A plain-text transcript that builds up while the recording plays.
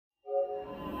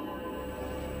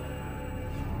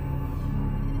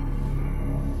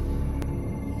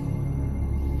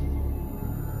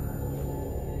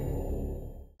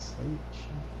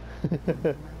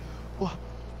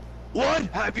What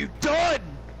have you done?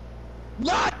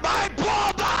 Not my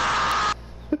ball!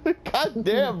 God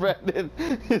damn, Brandon.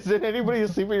 Is there anybody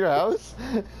asleep in your house?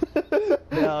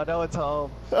 No, no one's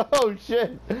home. Oh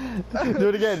shit. Do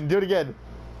it again. Do it again.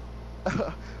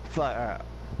 Fly, alright.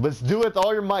 Let's do it with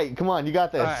all your might. Come on, you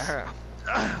got this. Alright.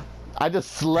 I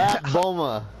just slapped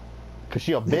Boma. Cause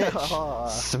she a bitch.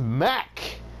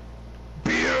 Smack.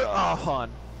 Beer! Oh, hold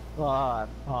on.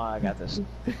 Oh, I got this.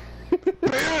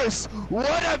 Beerus! What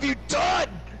have you done?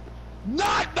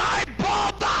 Not my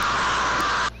ball!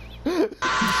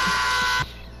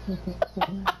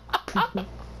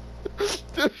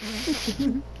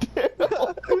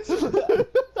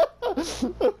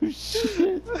 Oh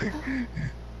shit.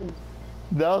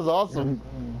 That was awesome.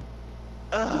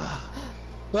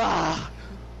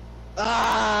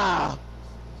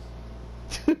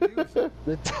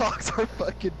 The dogs are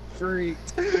fucking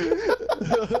freaked.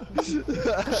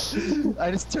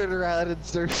 I just turn around and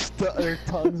their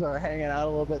tongues are hanging out a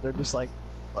little bit. They're just like,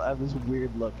 have this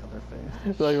weird look on their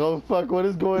face. Like, oh fuck, what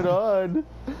is going on?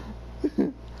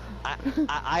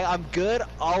 I'm good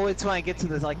always when I get to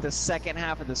the second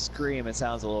half of the scream. It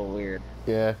sounds a little weird.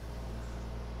 Yeah.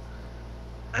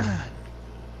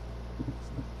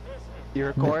 You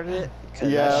recorded it?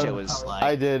 Yeah, that shit was like,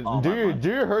 I did. Oh, do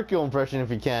your Hercule impression if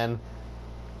you can.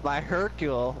 My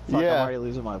Hercule? Fuck, Yeah. I'm already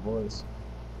losing my voice.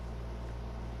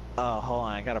 Oh, hold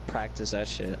on, I gotta practice that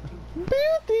shit.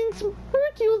 Bill thinks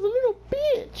Hercule's a little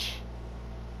bitch.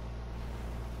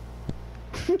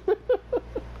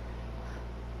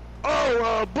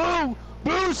 Oh,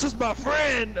 Boost is my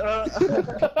friend!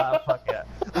 Fuck yeah.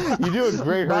 You do a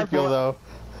great Hercule though.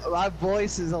 My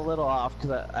voice is a little off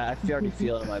because I already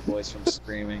feel it in my voice from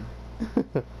screaming.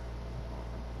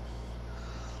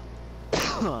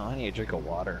 I need a drink of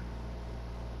water.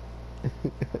 I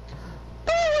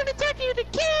want to take you to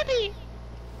candy!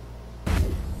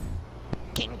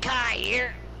 King Kai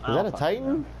here! Is that a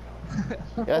Titan?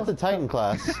 Yeah, that's a Titan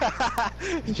class.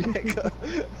 Jacob.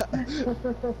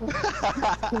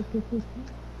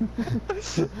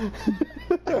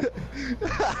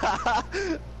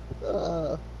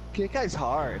 King Kai's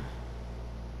hard.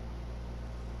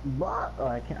 What? Oh,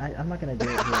 I can't. I'm not gonna do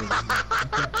it here.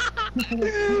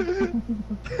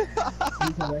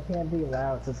 Because I can't be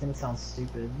loud, so it's gonna sound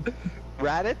stupid.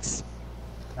 Raditz?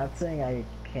 Not saying I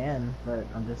can, but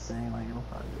I'm just saying like it'll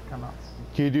probably come out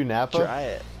stupid. Can you do Nappa? Try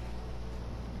it.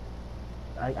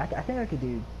 I think I could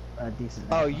do a decent.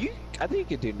 Oh, Nappa. I think you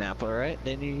could do Nappa, right?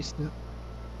 Didn't you used to?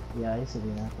 Yeah, I used to do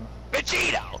Nappa.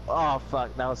 Vegito! Oh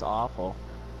fuck, that was awful.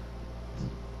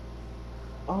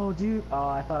 Oh, dude. Oh,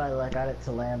 I thought I got it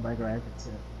to land like right at the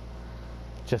tip.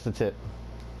 Just a tip.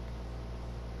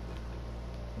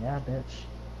 Yeah, bitch.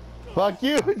 Fuck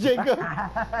you, Jacob.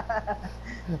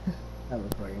 I'm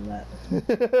recording that.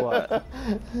 What?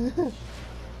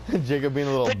 Jacob being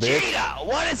a little bitch. Vegeta!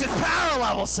 What does his power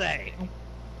level say?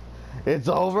 It's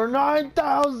over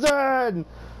 9,000.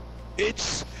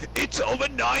 It's over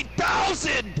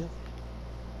 9,000!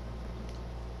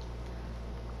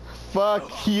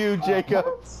 Fuck you, Jacob.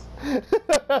 Oh,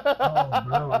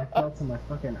 bro, I fell to my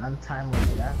fucking untimely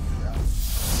death.